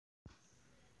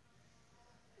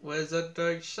What is up,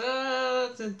 Dark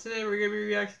Shots? And today we're gonna be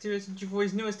reacting to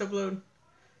SMG4's newest upload.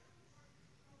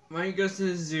 Mine goes to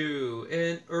the zoo,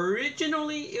 and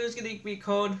originally it was gonna be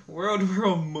called World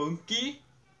War Monkey.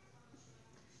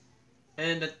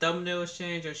 And the thumbnail was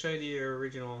changed. I'll show you the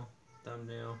original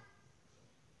thumbnail.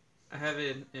 I have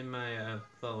it in my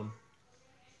phone.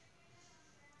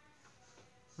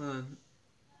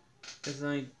 It's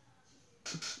like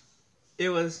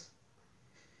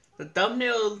the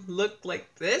thumbnail looked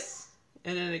like this,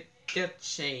 and then it got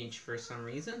changed for some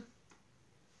reason.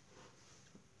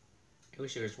 I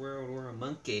wish it was World War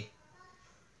Monkey.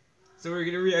 So we're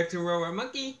gonna react to World War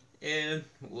Monkey, and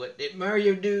what did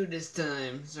Mario do this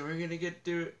time? So we're gonna get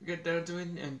down to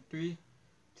it in 3,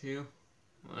 2,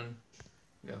 1,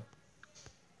 go.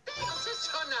 This is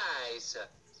so nice.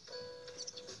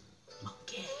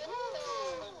 Monkey.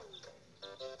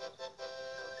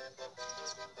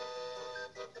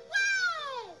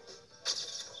 Wow!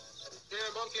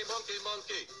 Here, monkey, monkey,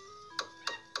 monkey.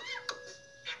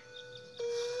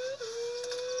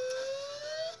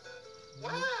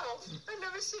 Wow! I've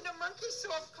never seen a monkey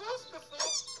so up close before.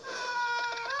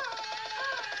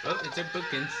 Oh, it's a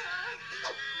bookings.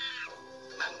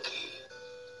 Monkey.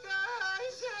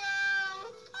 Guys,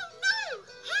 help! Oh no!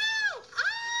 Help!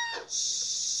 Ah!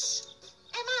 Shh!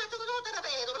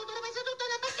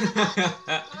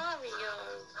 Mario.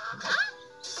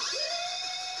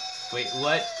 Wait,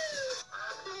 what?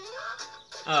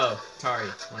 Oh, Tari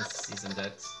wants to see some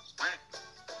ducks.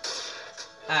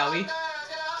 Owie.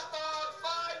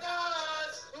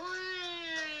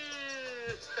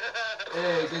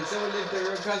 Hey, can someone leave the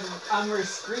room because I'm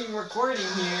screen recording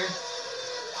here?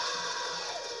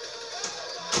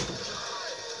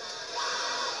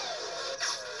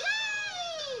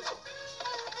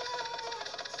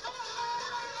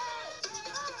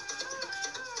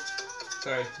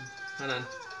 Sorry, hold on.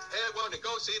 Hey, want to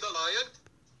go see the lion?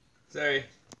 Sorry,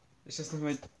 it's just that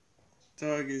my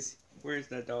dog is. Where's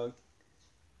that dog?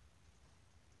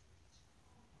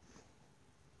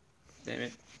 Damn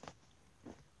it.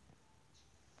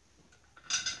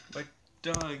 My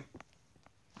dog.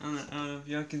 I don't know if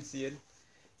y'all can see it.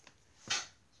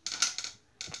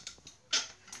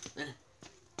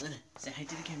 Luna, say hi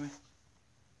to the camera.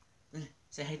 Luna,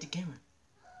 say hi to the camera.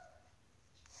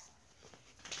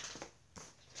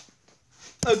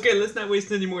 Okay, let's not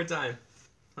waste any more time.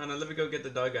 Hold on, let me go get the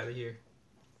dog out of here.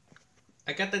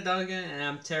 I got the dog in, and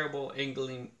I'm terrible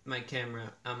angling my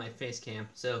camera on my face cam,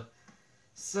 so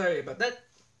sorry about that.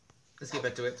 Let's get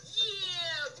back to it.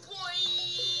 Yeah, boy!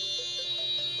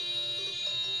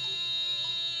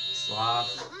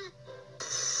 Sloth.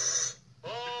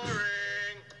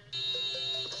 Boring!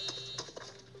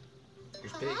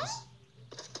 There's pigs.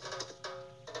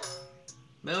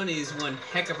 Melanie's one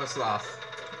heck of a sloth.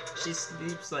 She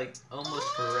sleeps like almost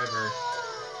forever.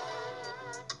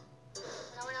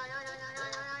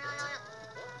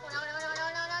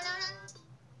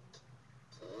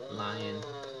 Lion.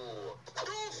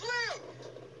 Don't flip!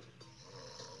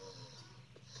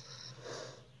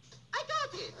 I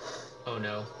got it! Oh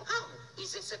no. How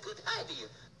is this a good idea?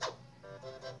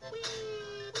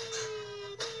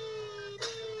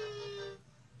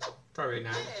 Probably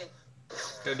not. Hey,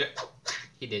 Go do.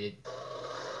 He did it.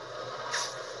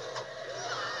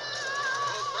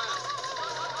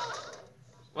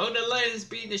 Well, the lion's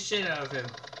beating the shit out of him.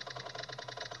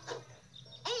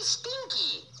 hey,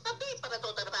 Stinky!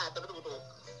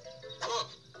 Look,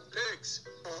 pigs!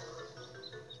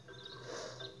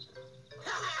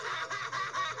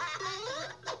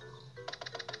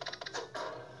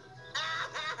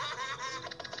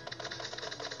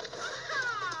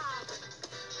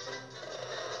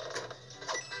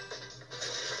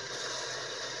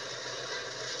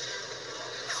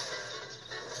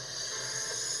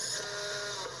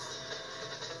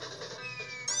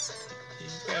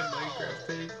 He's got a Minecraft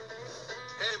pig.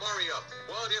 Hey, Mario,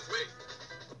 what if we...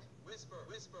 Whisper,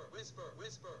 whisper, whisper,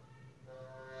 whisper.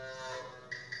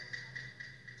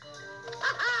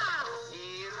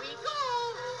 Here we go!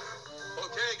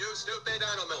 Okay, you stupid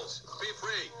animals, be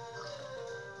free.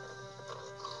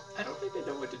 I don't think they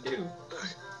know what to do.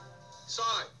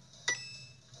 Sigh.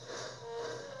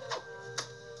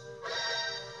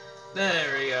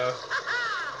 There we go.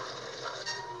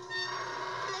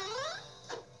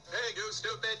 Hey, you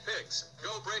stupid pigs,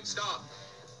 go break stop.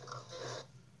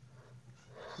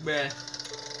 Bruh.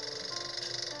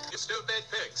 You stupid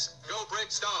pigs, go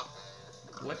break stop.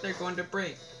 What they're going to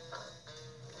break?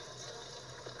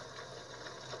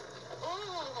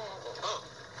 Oh.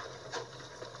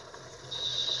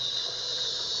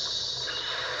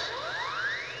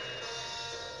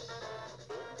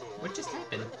 What just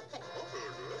happened?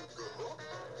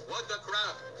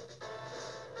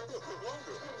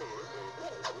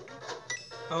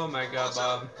 Oh my god,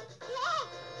 Bob.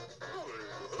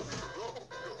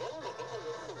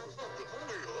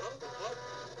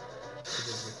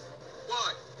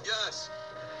 Why? Yes.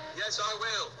 Yes, I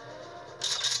will.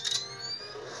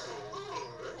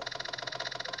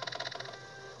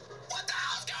 What the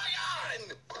hell's going on?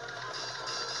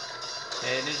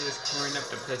 And they're just tearing up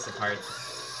the place apart.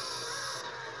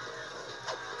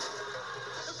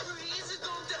 Please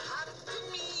don't happen to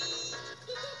me.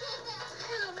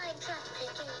 Oh, my truck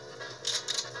picking.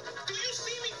 Do you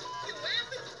see me fucking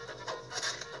laughing?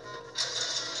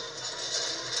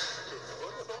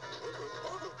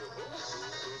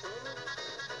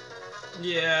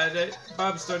 Yeah,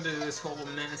 Bob started this whole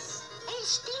mess. Hey,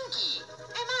 Stinky!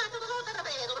 Ma, tutto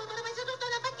davvero? Non hai mai seduto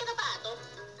una macchina pato?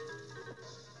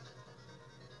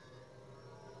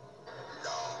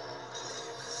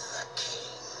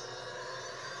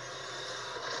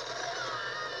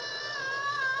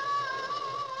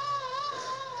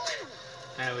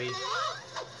 Owie.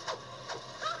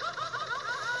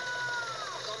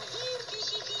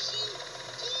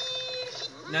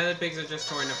 Now the pigs are just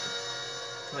tearing up the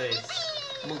place.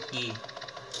 Mookie.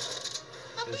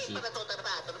 The sheep. Ma, tutto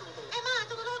davvero? Non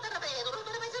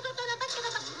hai mai seduto una macchina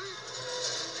pato?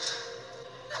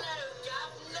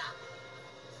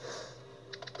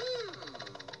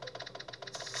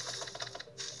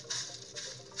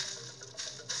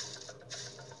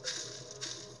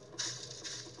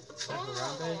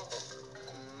 Harambe?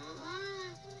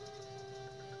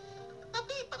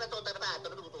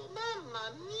 Mamma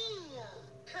mia!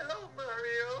 Hello,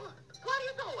 Mario. What are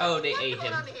you doing? Oh, they What's ate going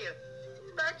him. on here?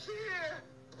 Back here.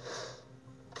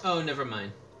 Oh, never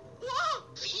mind. Whoa!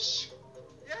 Fish?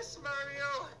 Yes,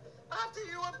 Mario. After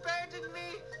you abandoned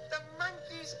me, the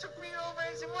monkeys took me over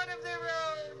as one of their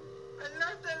own. I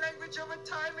learned their language over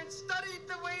time and studied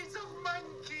the ways of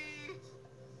monkey.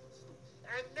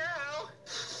 And now,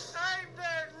 I'm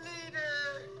their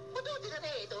leader.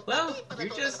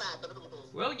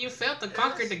 Well, you failed to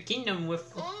conquer the kingdom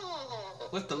with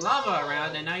the lava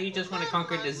around, and now you just want to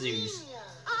conquer the zoos.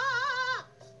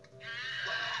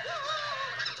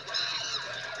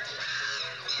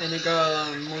 And you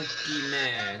go monkey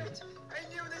man. I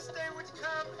knew this day would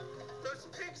come. Those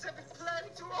pigs have been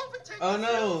planning to overtake Oh us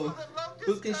no! for the longest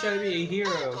Who can show time. me a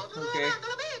hero? Okay.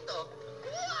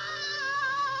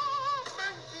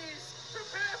 Monkeys,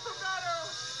 prepare for battle.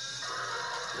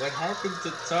 What happened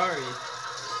to Tari?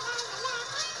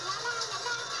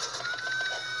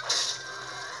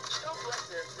 Don't let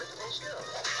their rhythms go.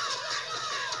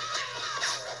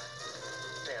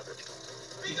 Damn it.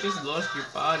 You just lost your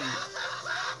body.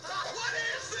 What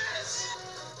is this?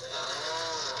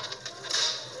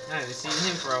 I haven't seen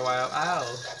him for a while. Ow.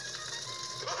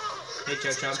 Hey,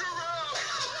 Cho-Cho.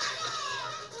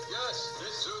 Yes,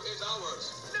 this zoo is ours.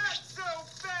 Not so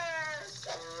fast.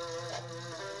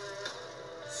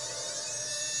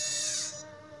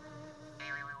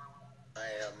 I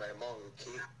am a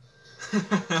monkey.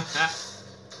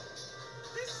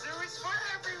 This zoo is for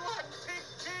everyone, Pig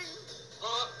King.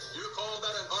 Huh? You call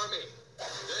that an army?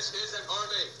 This is an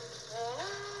army.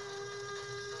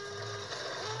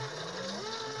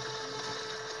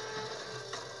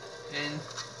 And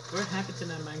what happened to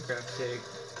that Minecraft pig?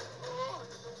 Oh,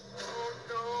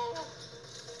 no.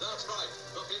 That's right.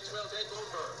 The pigs will take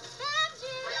over.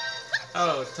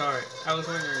 Oh, Tari. I was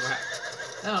wondering what.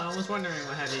 Oh, I was wondering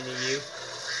what happened to you.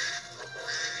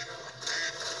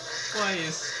 Why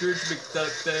is Scrooge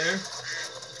McDuck there?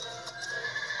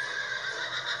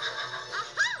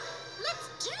 Let's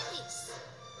do this.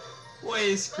 Why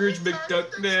is Scrooge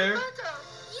McDuck there?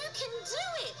 You can do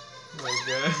it. Oh my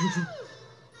god.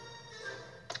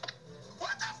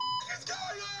 What the f is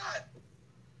going on?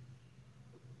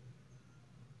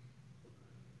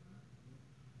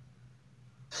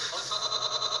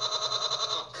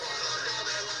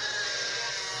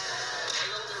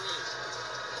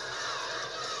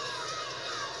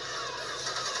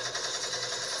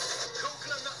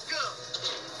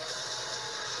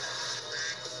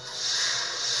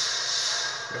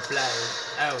 The flag.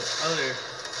 Oh, other.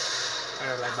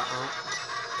 Oh, like my aunt.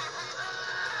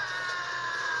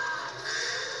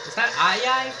 Is that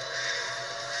Ai?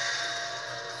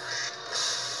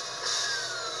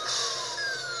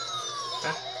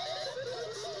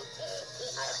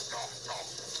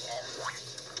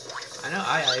 I know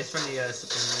Ai. It's from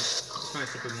the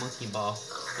Super Monkey Ball.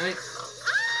 Right?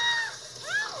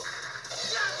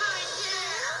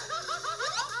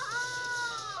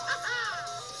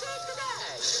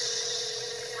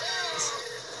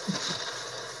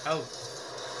 Oh.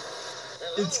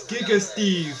 It's Giga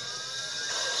Steve.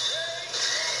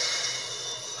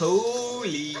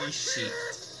 Holy shit.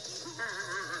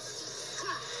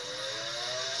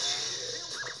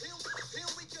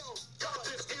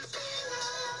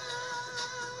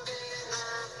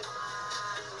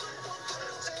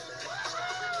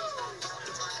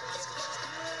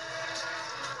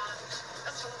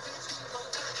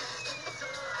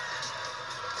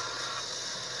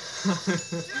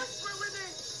 Yes, we're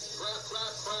winning. Crap,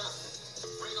 crap, crap.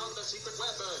 Bring on the secret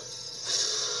weapon.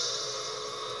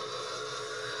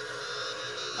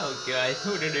 Oh god,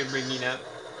 who are they bringing up?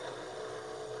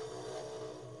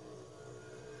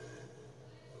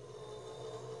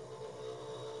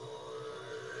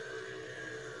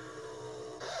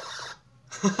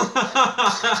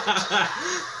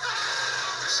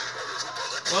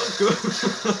 Welcome.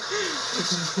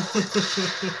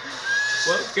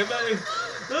 Goodbye.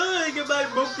 Oh, goodbye,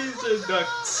 monkeys and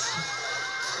ducks.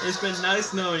 It's been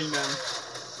nice knowing them.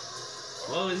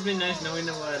 Well, it's been nice knowing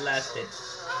them while it lasted.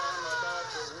 I'm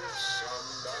about to rip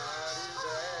somebody's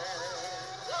ass.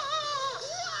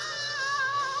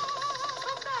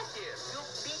 Come back here, you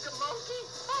big monkey.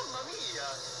 Mamma mia.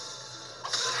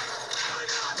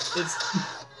 It's.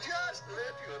 Just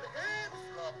let your head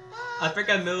flop by. I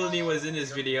forgot Melanie was in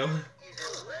this video. Is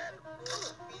it wet?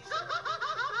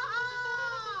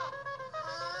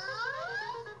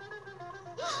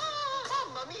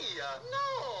 Mamma mia, no.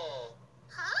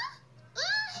 Huh?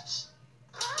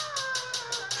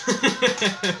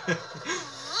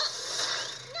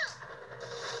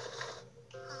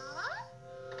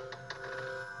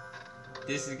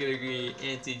 This is gonna be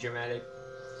anti-dramatic.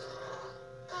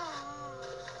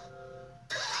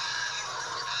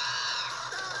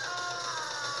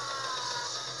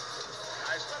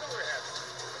 Nice weather we're having.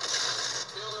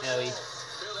 Kill them Ellie. all.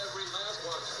 Kill every last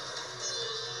one.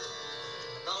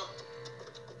 Come.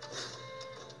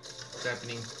 What's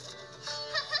happening?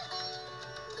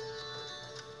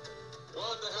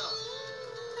 What the hell?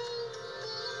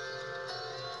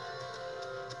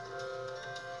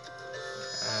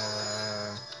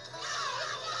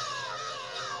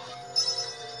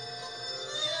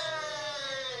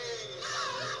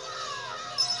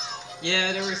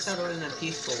 Yeah, they were settled in a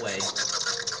peaceful way.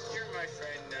 You're my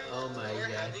friend now. Oh my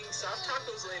We're god. having soft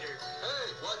tacos later.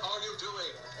 Hey, what are you doing?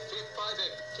 Keep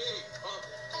fighting. Keep.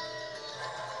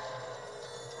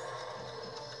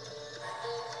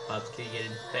 Bob's gonna get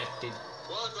infected.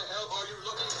 What the hell are you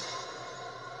looking?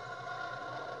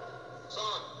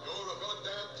 Son, you're a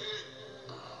goddamn king.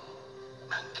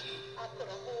 Monkey. I put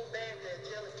a whole bag of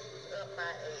jelly beans up my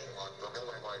ass. What the hell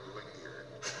am I doing here?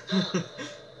 Damn.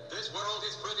 This world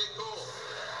is pretty cool.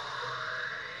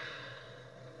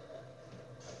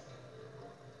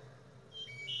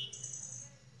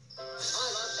 I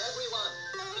love everyone.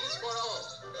 Peace for all.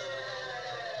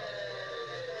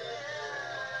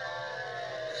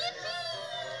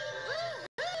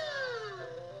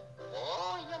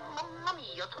 Oh, yeah, mamma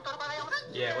mia.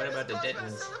 Yeah, what about the dead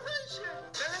ones? Celebration.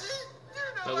 Melody, you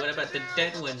know But what to about the do.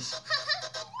 dead ones?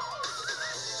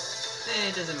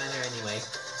 It doesn't matter anyway.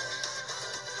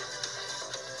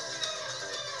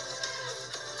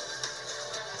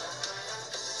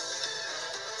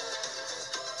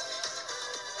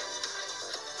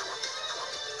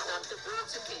 Time to burn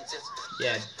some pizzas.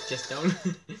 Yeah, just don't.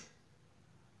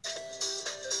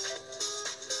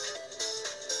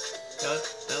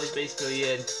 That was basically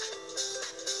it.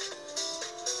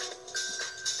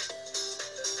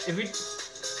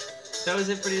 That was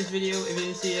it for this video. If you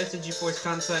didn't see SMG4's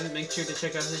content, make sure to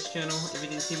check out his channel. If you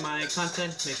didn't see my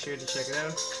content, make sure to check it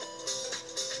out.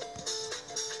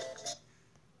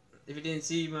 If you didn't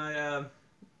see my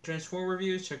Transform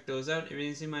reviews, check those out. If you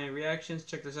didn't see my reactions,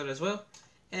 check those out as well.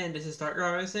 And this is Dark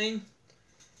Raw saying,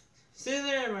 see you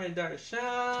there, my dark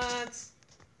shots.